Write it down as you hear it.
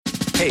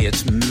Hey,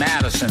 it's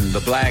Madison the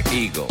Black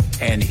Eagle,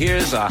 and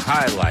here's a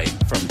highlight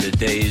from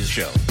today's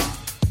show.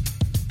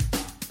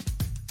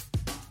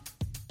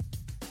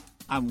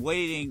 I'm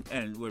waiting,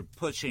 and we're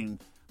pushing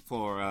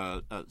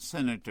for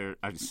Senator,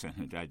 I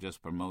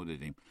just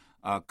promoted him,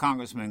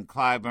 Congressman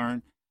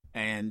Clyburn,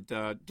 and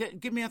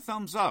give me a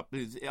thumbs up.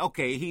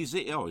 Okay,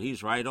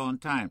 he's right on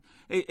time.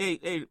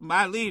 Hey,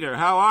 my leader,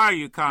 how are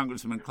you,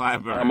 Congressman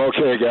Clyburn? I'm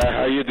okay, guy.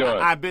 How you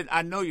doing?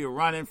 I know you're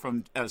running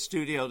from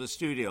studio to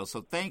studio,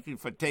 so thank you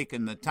for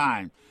taking the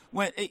time.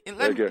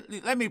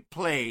 Let me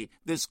play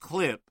this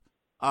clip,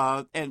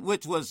 and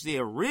which was the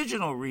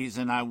original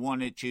reason I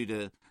wanted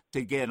you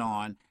to get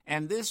on,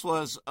 and this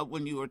was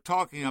when you were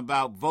talking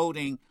about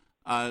voting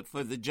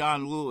for the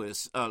John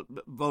Lewis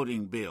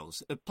voting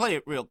bills. Play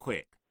it real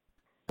quick.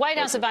 White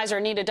House advisor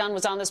Anita Dunn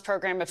was on this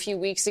program a few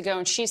weeks ago,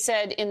 and she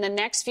said in the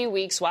next few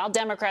weeks, while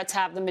Democrats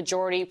have the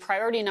majority,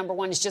 priority number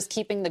one is just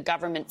keeping the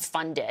government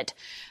funded.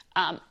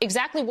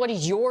 Exactly what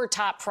is your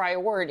top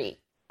priority?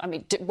 I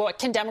mean, what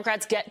can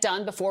Democrats get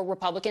done before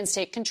Republicans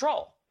take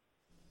control?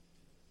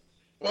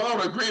 Well, I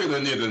would agree with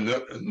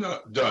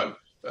Anita Dunn.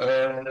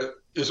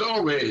 It's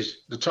always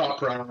the top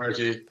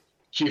priority,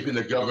 keeping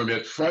the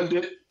government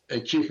funded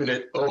and keeping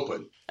it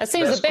open. That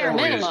seems the bare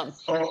minimum.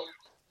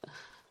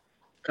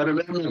 At a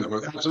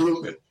minimum,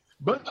 absolutely.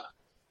 But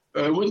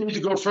we need to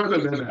go further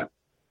than that.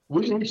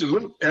 We need to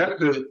look at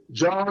the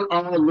John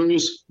R.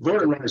 Lewis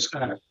Voting Rights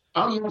Act.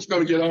 I'm not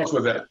going to get off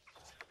of that.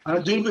 I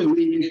do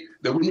believe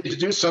that we need to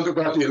do something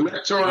about the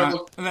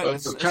Electoral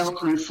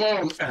Count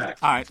Reform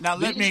Act. All right, now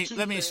let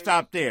me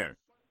stop there.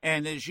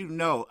 And as you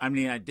know, I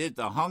mean, I did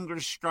the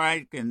hunger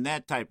strike and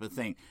that type of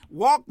thing.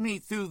 Walk me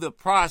through the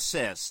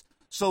process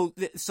so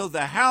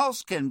the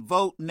House can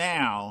vote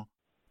now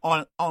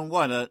on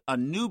what, a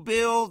new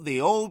bill, the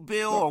old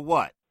bill, or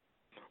what?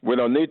 We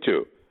don't need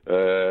to.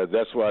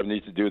 That's why I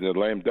need to do the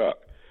lame duck.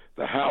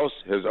 The House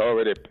has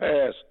already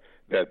passed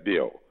that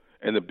bill,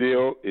 and the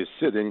bill is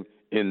sitting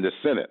in the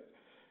Senate.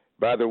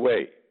 By the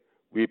way,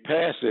 we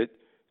passed it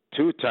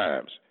 2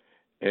 times,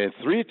 and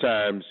 3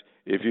 times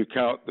if you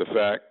count the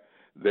fact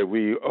that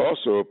we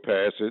also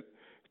passed it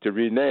to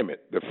rename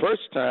it. The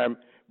first time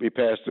we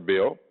passed the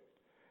bill,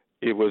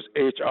 it was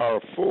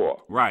H.R. 4.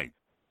 Right.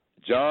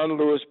 John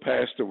Lewis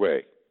passed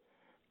away.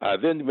 I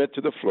then went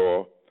to the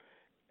floor,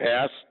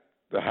 asked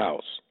the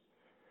House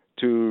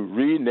to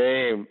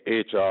rename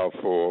H.R.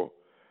 4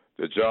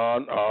 the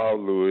John R.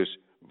 Lewis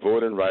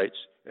Voting Rights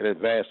and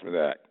Advancement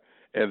Act,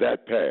 and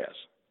that passed.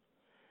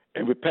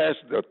 And we passed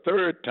it a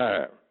 3rd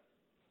time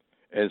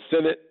and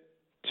sent it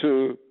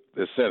to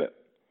the Senate.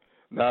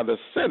 Now, the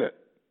Senate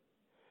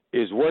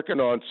is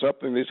working on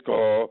something that's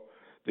called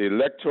the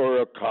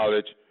Electoral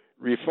College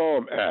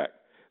Reform Act.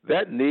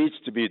 That needs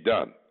to be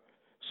done.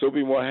 So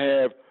we won't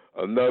have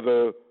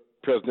another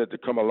president to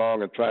come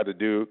along and try to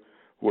do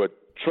what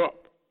Trump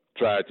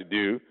tried to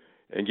do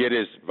and get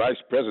his vice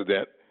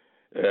president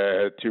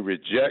to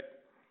reject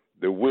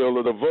the will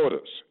of the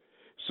voters.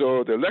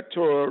 So the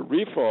Electoral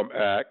Reform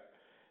Act,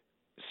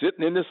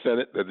 sitting in the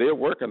Senate that they're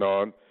working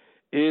on,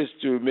 is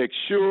to make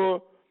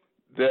sure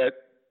that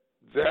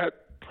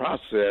that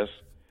process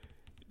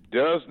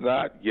does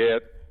not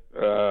get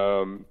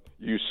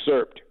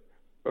usurped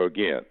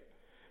again.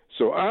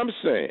 So I'm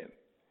saying,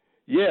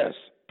 yes,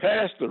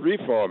 pass the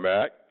Reform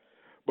Act,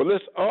 but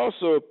let's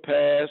also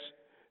pass,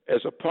 as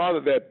a part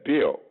of that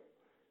bill,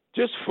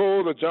 just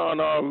fold the John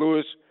R.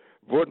 Lewis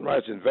Voting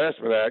Rights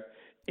Advancement Act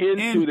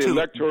into the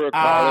Electoral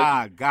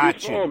College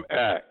Reform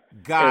Act.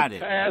 Got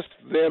it. Pass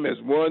them as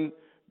one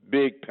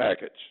big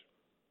package.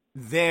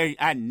 Thank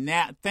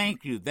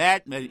you.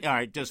 All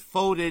right, just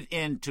fold it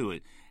into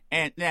it.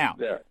 And now,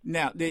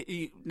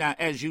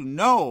 as you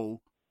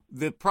know,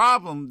 the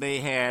problem they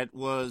had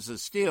was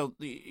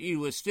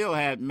you still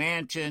had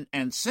Manchin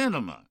and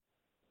Sinema.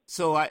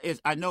 So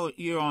I know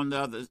you're on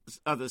the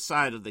other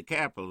side of the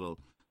Capitol.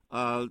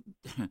 I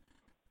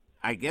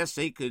guess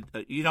they could.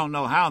 You don't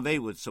know how they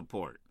would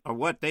support or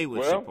what they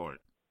would support.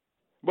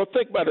 Well,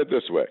 think about it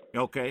this way.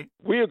 Okay.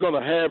 We are going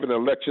to have an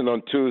election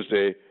on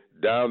Tuesday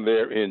down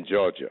there in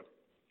Georgia.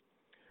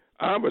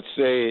 I would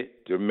say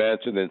to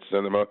Manchin and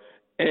Sinema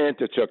and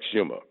to Chuck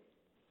Schumer,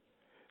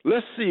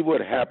 let's see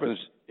what happens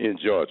in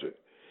Georgia.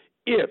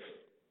 If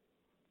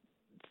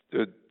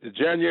the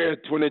January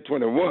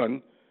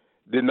 2021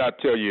 did not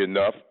tell you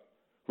enough,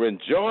 when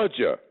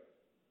Georgia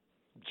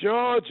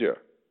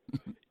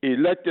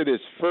elected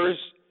its first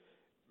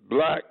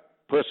black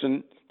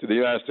person to the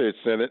United States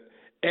Senate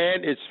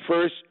and its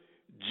first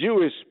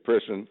Jewish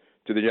person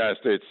to the United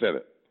States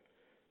Senate.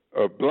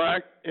 A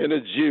black and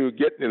a Jew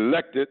getting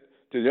elected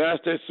to the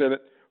United States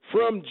Senate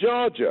from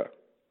Georgia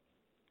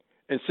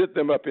and sit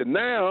them up here.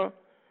 Now,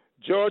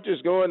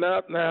 Georgia's going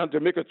out now to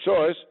make a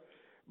choice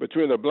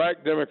between a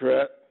black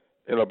Democrat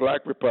and a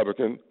black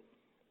Republican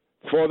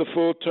for the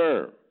full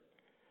term.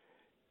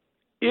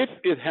 If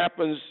it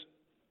happens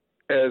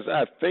as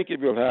I think it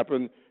will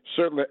happen,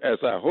 certainly as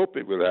I hope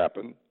it will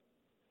happen,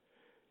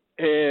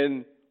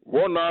 and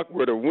Warnock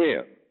were to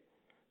win,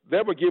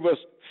 that would give us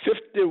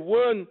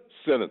 51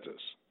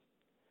 senators.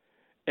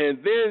 And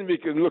then we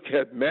can look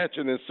at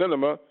Manchin and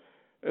Sinema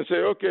and say,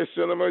 okay,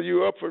 Sinema,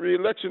 you up for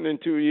re-election in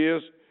 2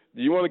 years.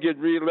 Do you want to get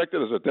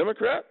re-elected as a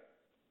Democrat?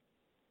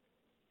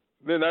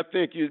 Then I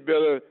think you'd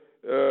better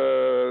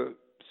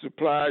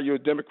supply your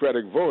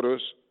Democratic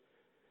voters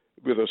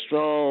with a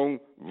strong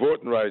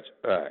Voting Rights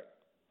Act,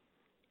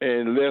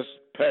 and let's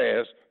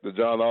pass the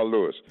John R.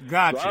 Lewis.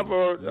 Gotcha.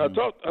 So I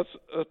talked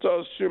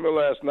to Schumer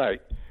last night.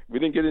 We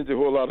didn't get into a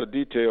whole lot of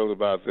details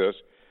about this,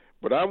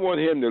 but I want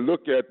him to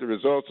look at the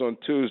results on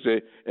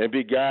Tuesday and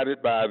be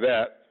guided by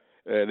that.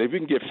 And if we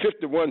can get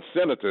 51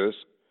 senators,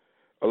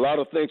 a lot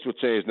of things will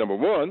change. Number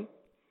one,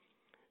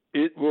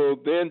 it will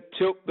then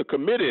tilt the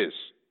committees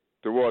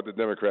toward the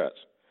Democrats.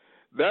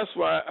 That's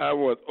why I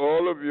want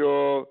all of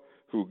y'all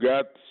who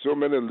got so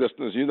many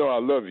listeners. You know I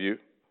love you.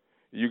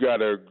 You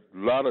got a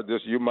lot of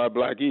this. You're my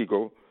Black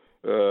Eagle,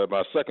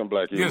 my second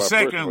Black Eagle. Your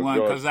second one,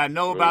 because I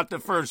know about the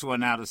first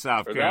one out of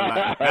South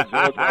Carolina.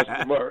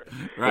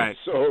 Right.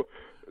 So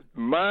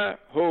my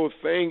whole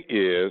thing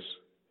is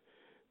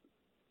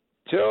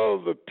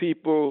tell the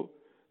people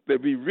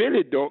that we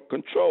really don't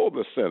control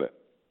the Senate.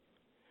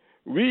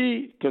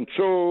 We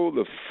control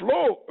the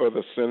flow of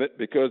the Senate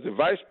because the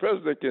vice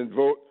president can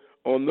vote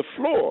on the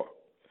floor.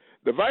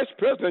 The vice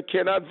president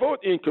cannot vote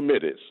in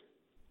committees.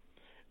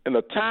 And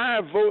a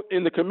tie vote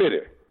in the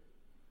committee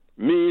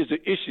means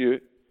the issue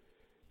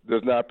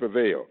does not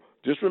prevail.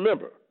 Just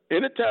remember,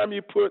 anytime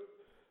you put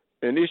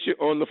an issue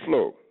on the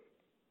floor,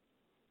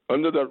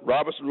 under the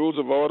Robert's Rules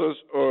of Orders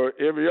or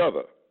every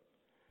other,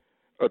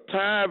 a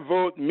tie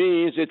vote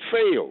means it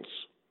fails.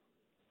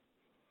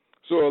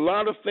 So a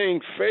lot of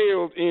things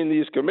failed in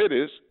these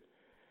committees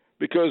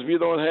because we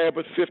don't have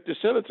but 50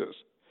 senators.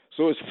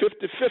 So it's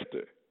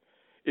 50-50.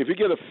 If you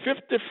get a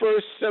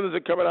 51st senator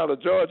coming out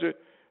of Georgia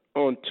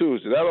on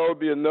Tuesday, that ought to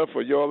be enough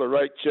for y'all to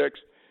write checks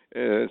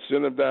and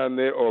send them down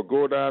there, or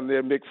go down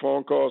there, make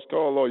phone calls,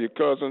 call all your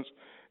cousins,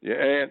 your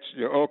aunts,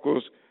 your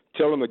uncles,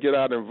 tell them to get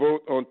out and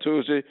vote on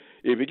Tuesday.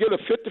 If you get a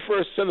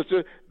 51st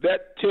senator,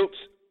 that tilts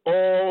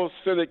all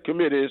Senate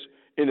committees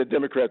in the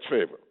Democrats'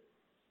 favor.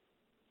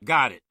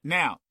 Got it.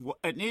 Now,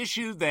 an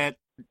issue that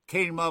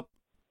came up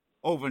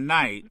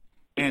overnight,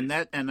 and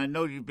I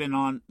know you've been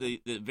on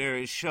the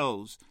various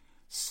shows,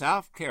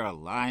 South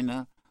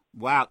Carolina.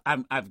 Wow,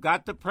 I've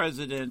got the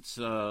president's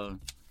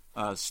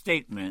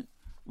statement.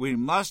 We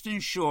must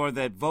ensure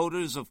that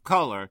voters of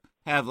color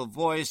have a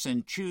voice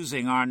in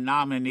choosing our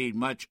nominee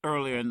much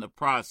earlier in the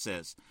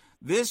process.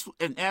 This,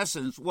 in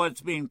essence,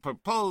 what's being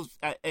proposed,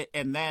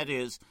 and that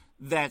is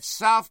that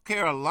South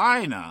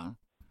Carolina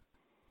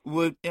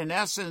would, in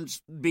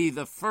essence, be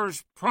the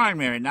first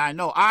primary. Now, I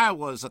know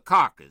Iowa's a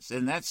caucus,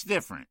 and that's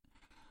different.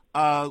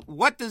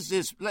 What does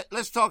this,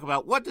 let's talk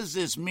about, what does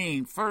this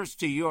mean first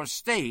to your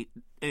state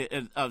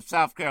of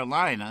South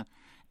Carolina,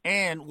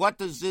 and what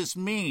does this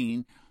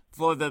mean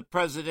for the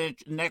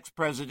next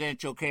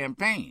presidential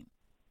campaign?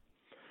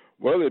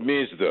 Well, it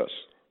means this,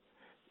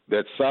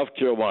 that South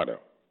Carolina,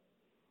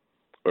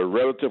 a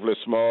relatively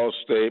small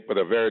state but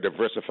a very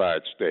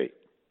diversified state,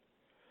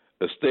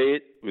 a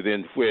state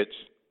within which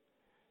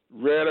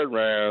right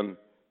around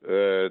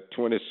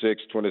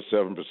 26,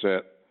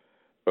 27%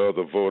 of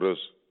the voters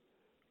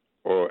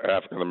are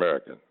African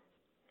American.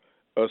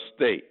 A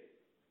state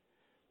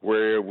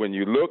where when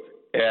you look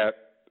at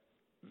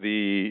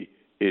the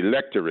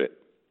electorate,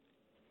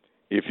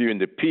 if you're in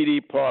the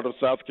PD part of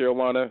South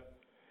Carolina,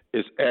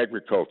 it's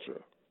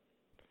agriculture.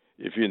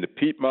 If you're in the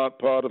Piedmont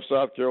part of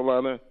South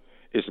Carolina,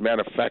 it's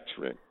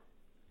manufacturing.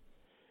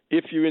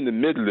 If you're in the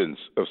Midlands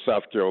of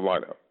South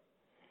Carolina,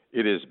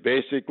 it is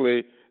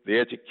basically the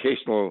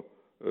educational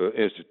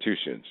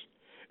institutions.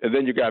 And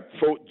then you got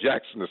Fort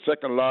Jackson, the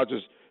second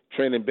largest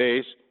training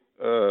base,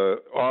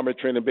 Army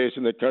training base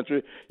in the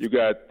country. You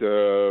got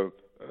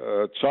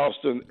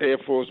Charleston Air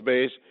Force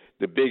Base,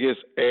 the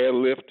biggest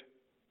airlift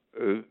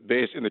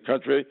base in the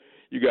country.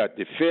 You got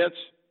defense,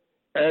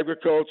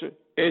 agriculture,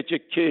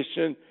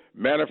 education,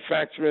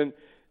 manufacturing.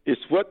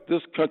 It's what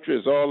this country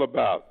is all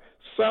about.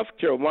 South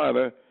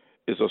Carolina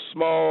is a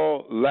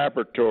small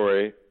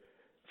laboratory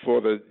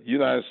for the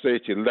United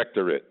States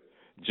electorate.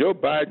 Joe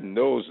Biden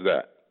knows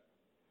that.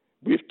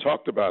 We've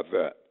talked about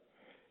that.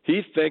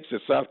 He thinks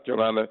that South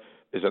Carolina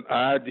is an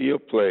ideal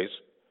place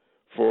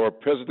for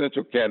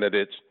presidential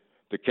candidates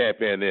to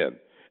campaign in.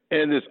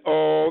 And it's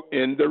all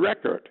in the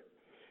record.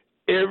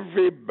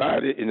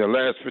 Everybody in the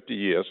last 50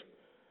 years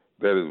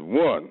that has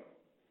won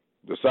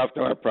the South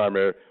Carolina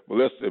primary,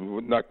 well,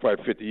 not quite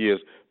 50 years,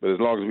 but as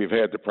long as we've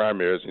had the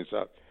primaries in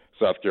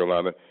South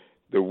Carolina,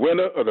 the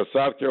winner of the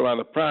South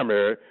Carolina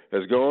primary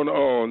has gone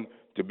on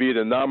to be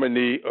the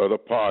nominee of the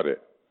party.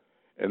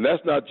 And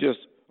that's not just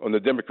on the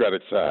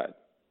Democratic side.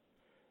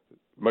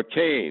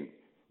 McCain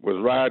was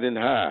riding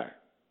high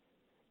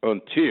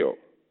until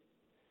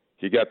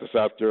he got to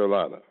South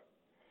Carolina.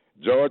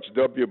 George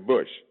W.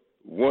 Bush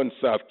won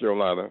South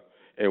Carolina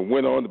and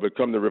went on to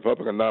become the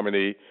Republican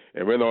nominee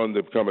and went on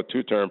to become a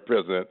two-term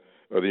president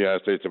of the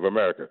United States of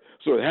America.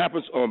 So it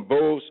happens on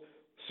both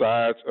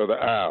sides of the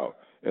aisle.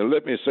 And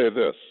let me say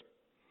this.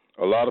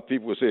 A lot of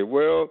people will say,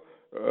 well,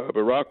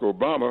 Barack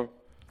Obama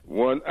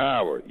 1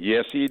 hour.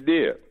 Yes, he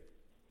did.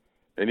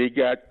 And he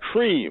got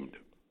creamed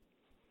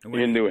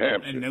in New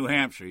Hampshire. In New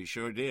Hampshire, he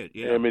sure did,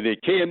 yeah. I mean, they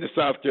came to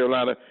South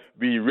Carolina,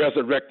 we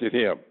resurrected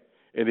him,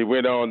 and he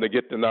went on to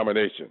get the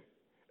nomination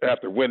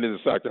after winning the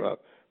South Carolina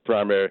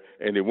primary,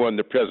 and he won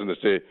the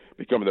presidency,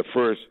 becoming the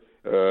first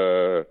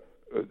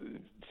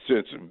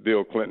since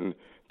Bill Clinton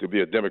to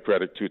be a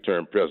Democratic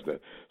two-term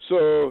president.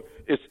 So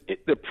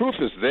the proof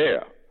is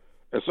there.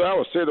 And so I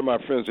would say to my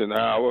friends in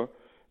Iowa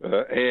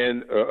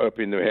and up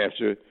in New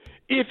Hampshire,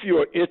 if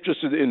you're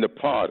interested in the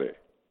party,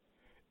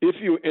 if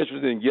you're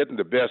interested in getting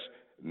the best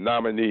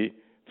nominee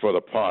for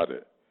the party,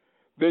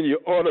 then you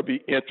ought to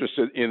be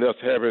interested in us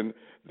having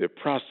the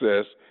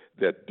process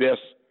that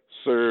best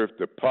serves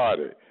the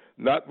party,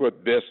 not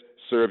what best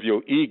serves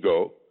your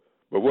ego,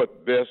 but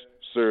what best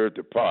serves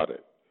the party.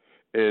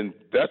 And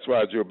that's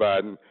why Joe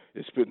Biden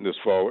is putting this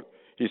forward.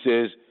 He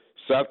says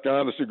South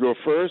Carolina should go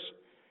first,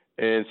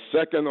 and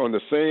second on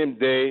the same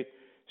day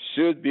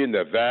should be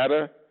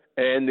Nevada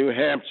and New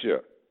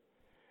Hampshire,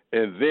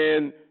 and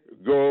then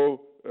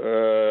go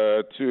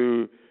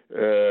to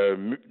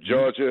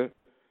Georgia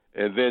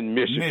and then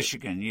Michigan.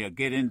 Michigan, yeah,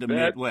 get into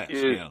Midwest.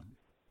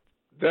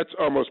 That's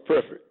almost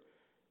perfect.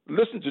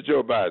 Listen to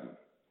Joe Biden.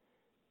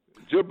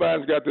 Joe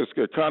Biden's got this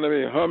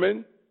economy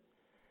humming.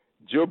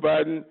 Joe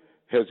Biden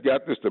has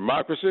got this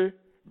democracy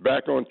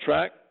back on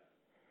track.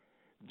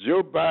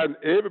 Joe Biden,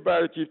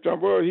 everybody keeps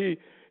talking, well,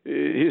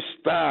 his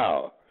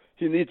style,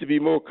 he needs to be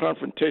more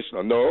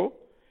confrontational. No,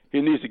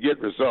 he needs to get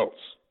results.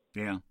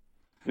 Yeah.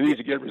 He needs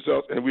to get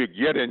results, and we're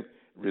getting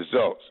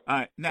results. All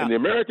right, now, and the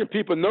American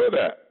people know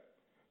that.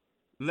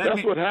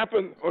 That's what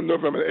happened on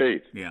November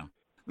 8th. Yeah.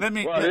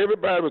 While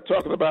everybody was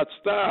talking about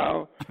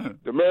style,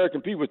 the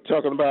American people were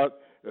talking about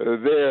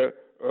their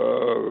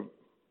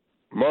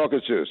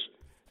mortgages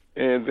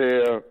and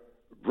their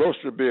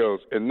grocery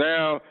bills, and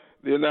now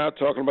they're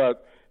talking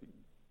about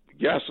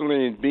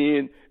gasoline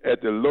being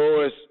at the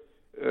lowest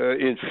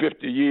in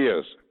 50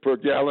 years per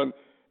gallon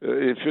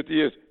in 50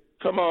 years.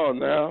 Come on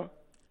now.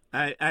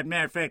 As a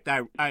matter of fact,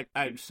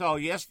 I saw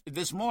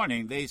this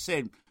morning they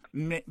said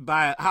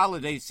by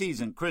holiday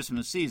season,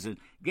 Christmas season,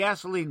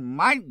 gasoline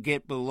might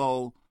get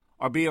below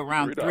or be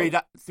around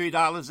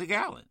 $3 a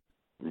gallon.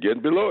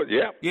 Getting below it,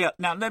 yeah. Yeah.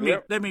 Now let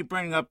me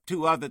bring up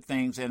two other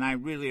things, and I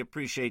really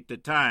appreciate the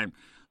time.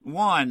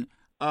 One,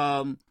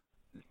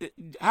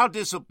 how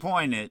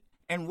disappointed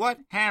and what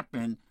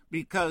happened,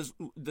 because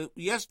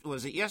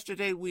was it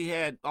yesterday we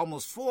had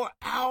almost 4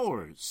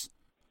 hours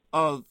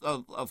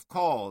of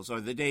calls,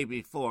 or the day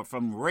before,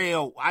 from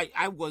rail.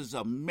 I was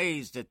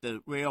amazed at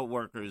the rail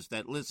workers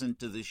that listened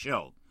to the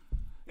show.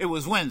 It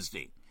was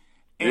Wednesday.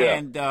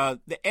 And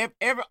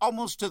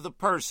almost to the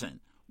person,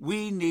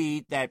 we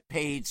need that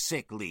paid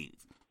sick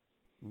leave.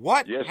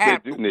 What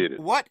happened? They do need it.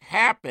 What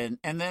happened?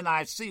 And then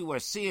I see where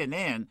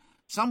CNN,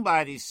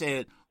 somebody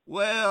said,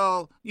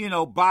 well,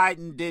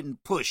 Biden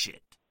didn't push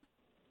it.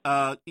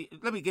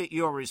 Let me get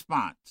your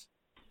response.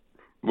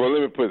 Well,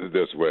 let me put it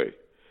this way.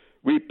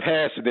 We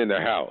passed it in the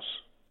House,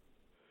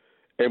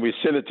 and we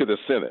sent it to the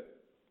Senate.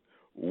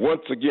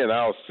 Once again,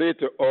 I'll say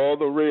to all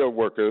the rail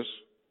workers,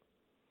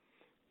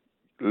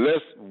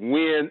 let's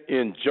win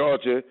in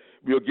Georgia.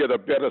 We'll get a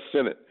better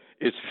Senate.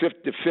 It's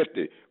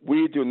 50-50.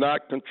 We do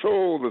not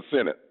control the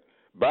Senate.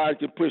 Biden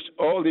can push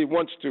all he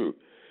wants to.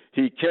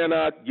 He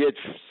cannot get,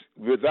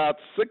 without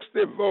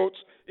 60 votes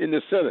in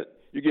the Senate,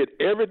 you get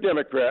every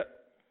Democrat,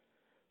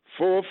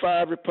 4 or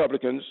 5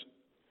 Republicans,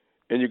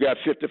 and you got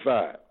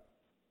 55.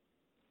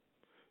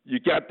 You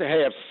got to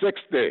have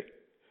 60.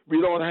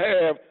 We don't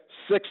have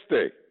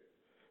 60.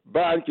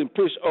 Biden can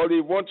push all he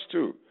wants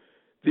to.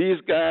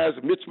 These guys,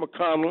 Mitch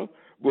McConnell,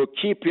 will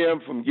keep him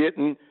from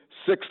getting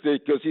 60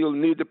 because he'll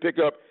need to pick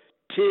up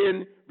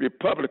 10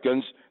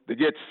 Republicans to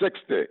get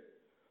 60.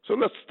 So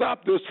let's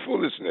stop this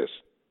foolishness.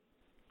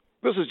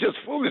 This is just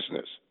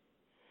foolishness.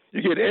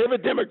 You get every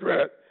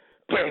Democrat,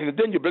 and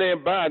then you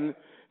blame Biden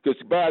because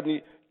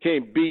Biden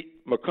can't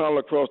beat McConnell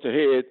across the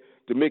head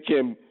to make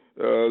him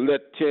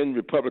let 10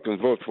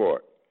 Republicans vote for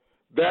it.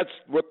 That's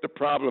what the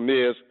problem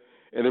is.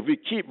 And if we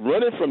keep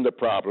running from the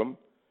problem,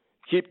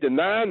 keep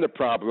denying the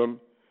problem,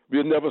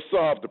 we'll never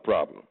solve the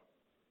problem.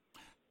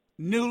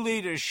 New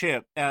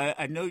leadership.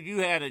 I know you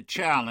had a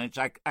challenge.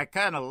 I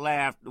kind of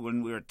laughed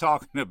when we were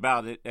talking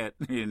about it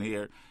in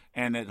here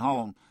and at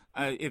home.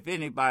 If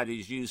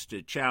anybody's used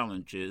to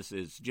challenges,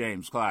 it's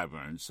James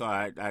Clyburn. So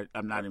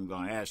I'm not even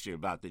going to ask you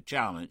about the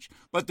challenge.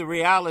 But the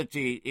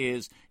reality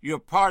is you're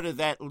part of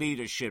that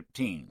leadership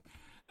team.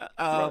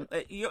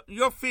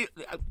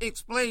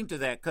 Explain to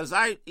that, because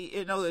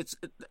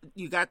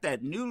you got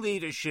that new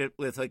leadership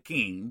with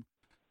Hakeem,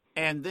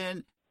 and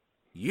then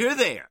you're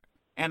there.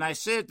 And I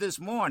said this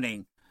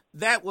morning,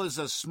 that was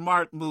a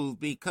smart move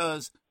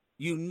because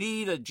you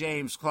need a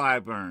James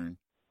Clyburn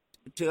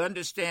to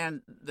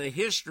understand the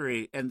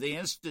history and the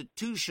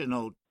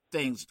institutional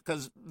things,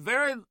 because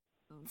very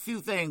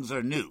few things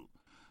are new.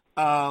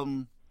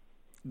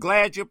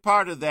 Glad you're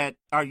part of that.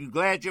 Are you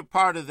glad you're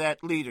part of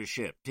that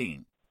leadership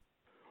team?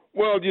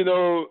 Well,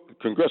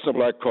 Congressional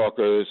Black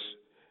Caucus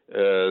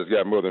has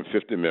got more than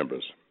 50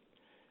 members.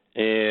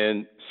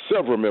 And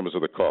several members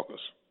of the caucus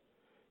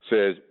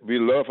said, we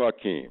love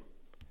Hakeem.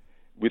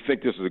 We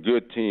think this is a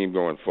good team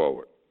going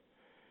forward.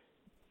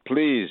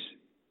 Please,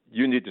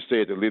 you need to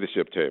stay at the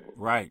leadership table.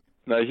 Right.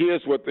 Now,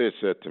 here's what they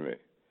said to me.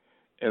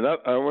 And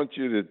I want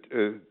you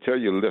to tell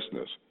your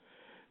listeners,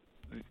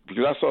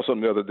 because I saw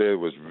something the other day that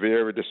was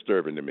very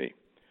disturbing to me.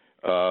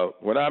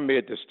 When I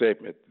made the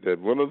statement that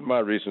one of my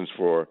reasons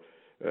for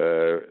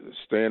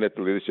staying at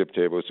the leadership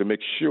table is to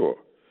make sure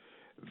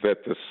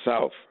that the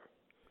South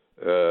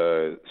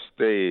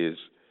stays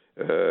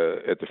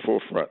at the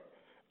forefront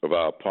of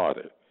our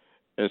party.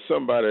 And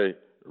somebody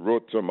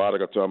wrote to an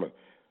article to me,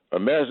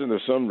 imagine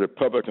if some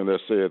Republican that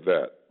said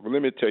that. Well,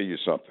 let me tell you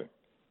something.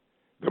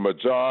 The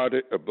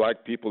majority of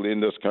black people in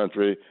this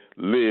country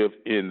live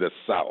in the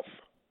South.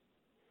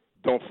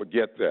 Don't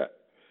forget that.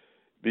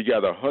 We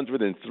got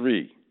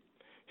 103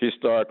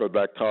 historical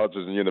black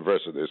colleges and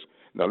universities.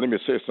 Now, let me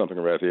say something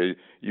right here.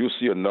 You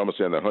see a number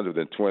saying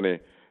 120,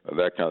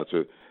 that kind of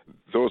thing.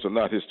 Those are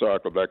not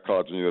historical black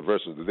colleges and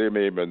universities. They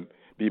may even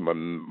be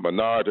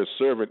minority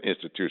servant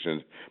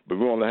institutions, but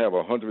we only have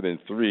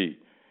 103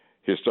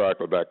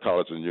 historical black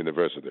colleges and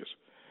universities.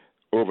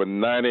 Over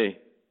 90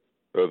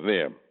 of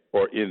them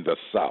are in the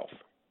South,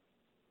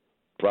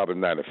 probably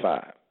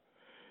 95.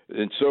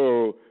 And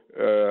so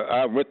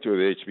I went to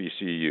the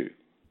HBCU.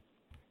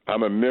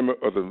 I'm a member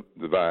of the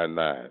Divine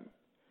Nine.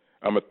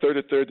 I'm a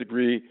 33rd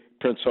degree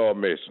Prince Hall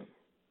Mason.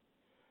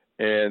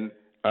 And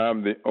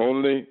I'm the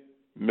only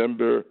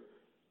member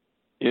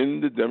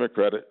in the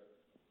Democratic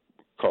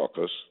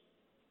caucus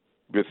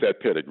with that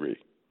pedigree.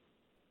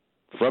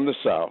 From the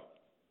South,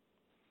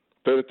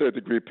 33rd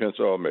degree Prince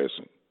Hall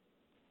Mason,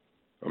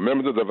 a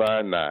member of the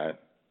Divine Nine,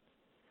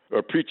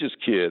 a preacher's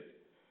kid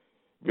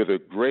with a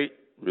great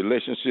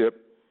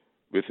relationship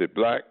with the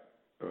black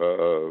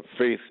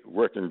faith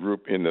working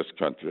group in this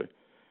country.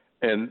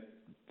 And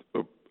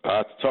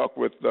I talked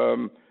with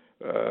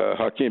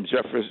Hakeem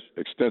Jeffries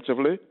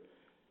extensively,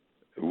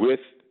 with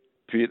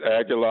Pete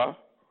Aguilar,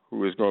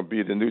 who is going to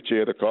be the new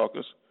chair of the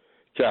caucus,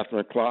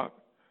 Catherine Clark,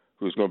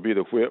 who's going to be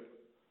the whip,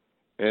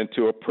 and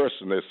to a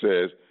person that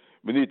says,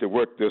 we need to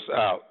work this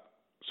out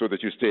so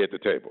that you stay at the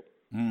table.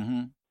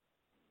 Mm-hmm.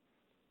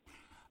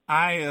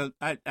 I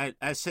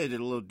said it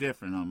a little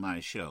different on my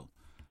show.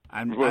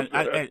 I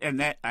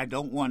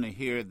don't want to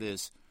hear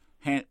this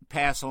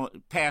pass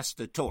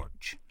the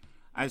torch.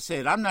 I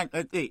said, I'm not,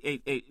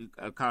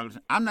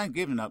 Congressman, I'm not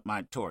giving up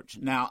my torch.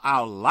 Now,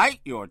 I'll light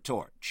your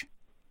torch.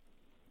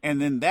 And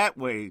then that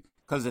way,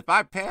 because if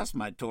I pass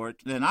my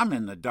torch, then I'm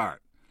in the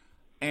dark.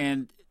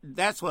 And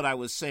that's what I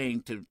was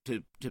saying to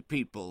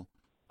people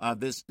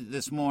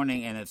this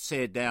morning, and have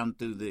said down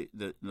through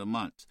the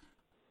months.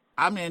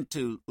 I'm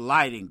into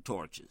lighting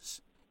torches.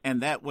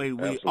 And that way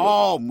we Absolutely.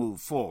 all move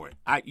forward.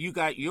 You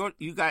got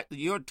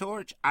your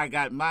torch, I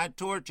got my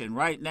torch, and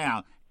right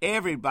now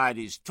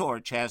everybody's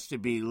torch has to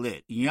be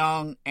lit,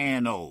 young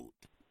and old.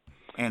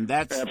 And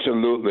that's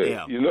absolutely.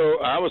 Yeah. You know,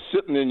 I was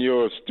sitting in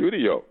your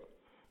studio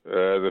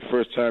the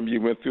first time you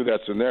went through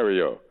that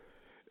scenario,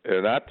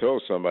 and I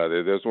told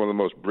somebody that's one of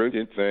the most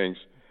brilliant things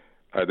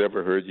I'd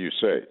ever heard you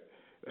say.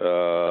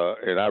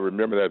 And I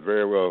remember that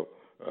very well.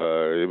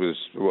 It was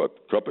a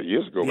couple of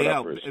years ago when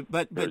I first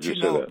but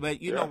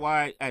you know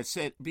why I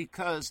said,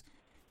 because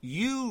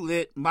you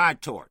lit my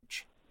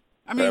torch.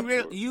 I mean,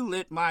 really, you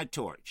lit my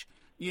torch.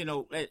 You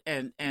know,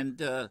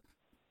 and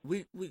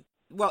we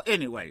well,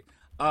 anyway.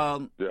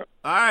 All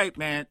right,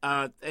 man.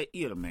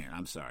 You're the man.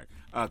 I'm sorry,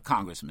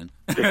 Congressman.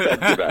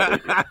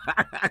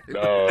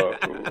 No,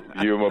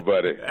 you're my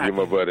buddy. You're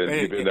my buddy.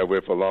 You've been that way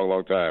for a long,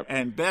 long time.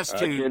 And best I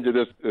came to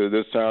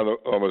this town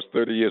almost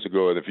 30 years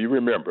ago, and if you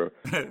remember,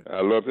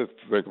 I love to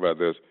think about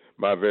this.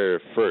 My very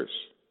first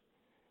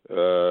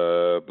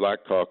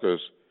Black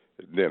Caucus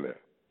dinner,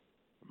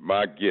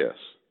 my guest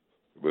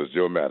was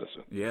Joe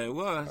Madison. Yeah, it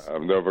was.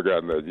 I've never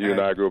forgotten that. You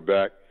and I go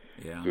back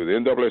to the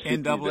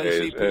NAACP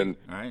days, and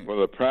one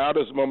of the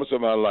proudest moments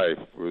of my life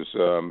was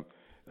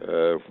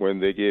when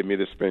they gave me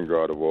the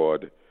Spingard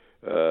Award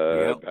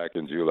back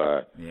in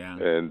July. Yeah.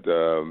 And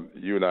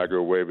you and I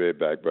go way, way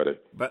back, buddy.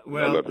 But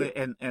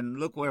and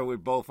look where we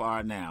both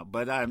are now.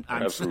 But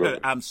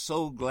I'm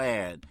so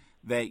glad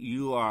that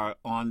you are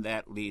on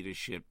that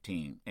leadership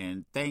team,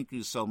 and thank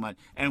you so much.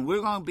 And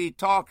we're going to be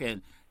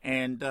talking.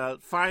 And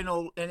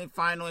any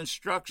final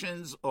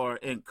instructions or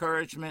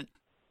encouragement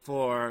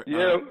for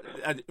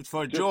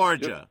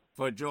Georgia?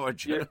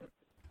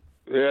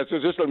 Yeah, so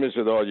just let me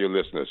say to all your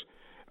listeners,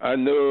 I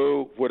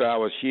know what I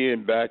was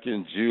hearing back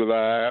in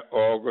July,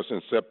 August,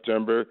 and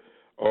September,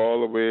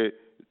 all the way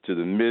to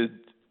the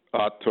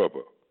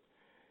mid-October.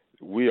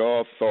 We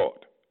all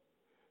thought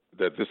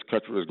that this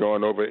country was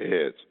going over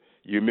edge.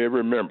 You may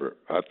remember,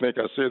 I think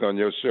I said on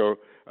your show,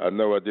 I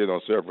know I did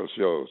on several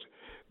shows,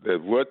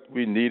 that what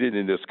we needed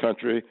in this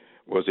country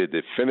was a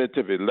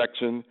definitive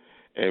election,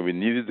 and we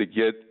needed to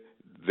get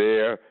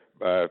there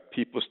by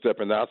people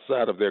stepping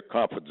outside of their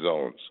comfort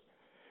zones.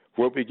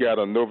 What we got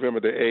on November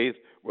the 8th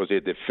was a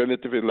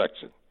definitive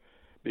election,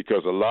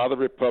 because a lot of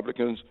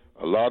Republicans,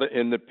 a lot of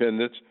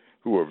independents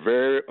who were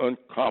very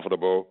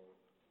uncomfortable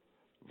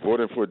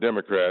voting for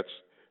Democrats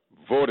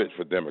voted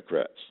for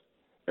Democrats.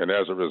 And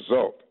as a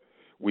result,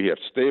 we have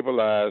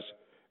stabilized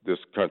this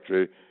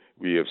country.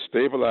 We have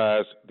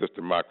stabilized this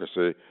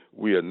democracy.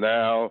 We are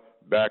now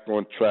back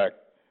on track,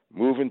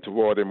 moving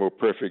toward a more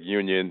perfect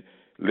union.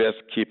 Let's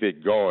keep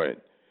it going.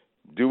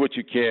 Do what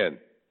you can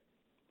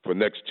for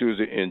next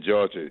Tuesday in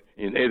Georgia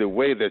in any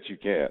way that you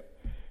can.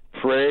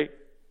 Pray,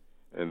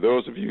 and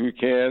those of you who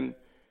can,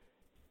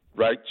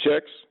 write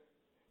checks.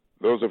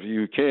 Those of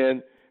you who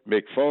can,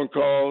 make phone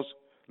calls.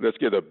 Let's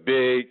get a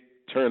big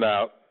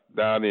turnout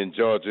down in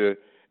Georgia,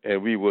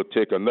 and we will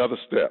take another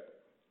step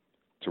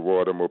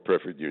toward a more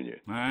perfect union.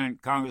 All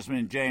right,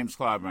 Congressman James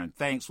Clyburn,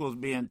 thanks. We'll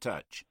be in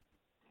touch.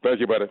 Thank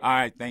you, buddy. All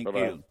right, thank Bye-bye.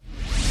 you.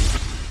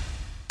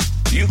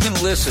 You can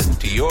listen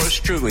to yours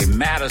truly,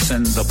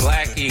 Madison the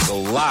Black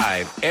Eagle,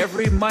 live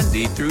every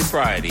Monday through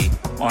Friday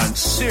on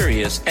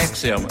Sirius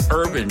XM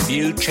Urban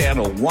View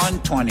Channel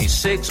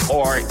 126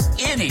 or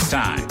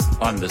anytime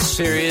on the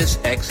Sirius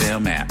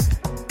XM app.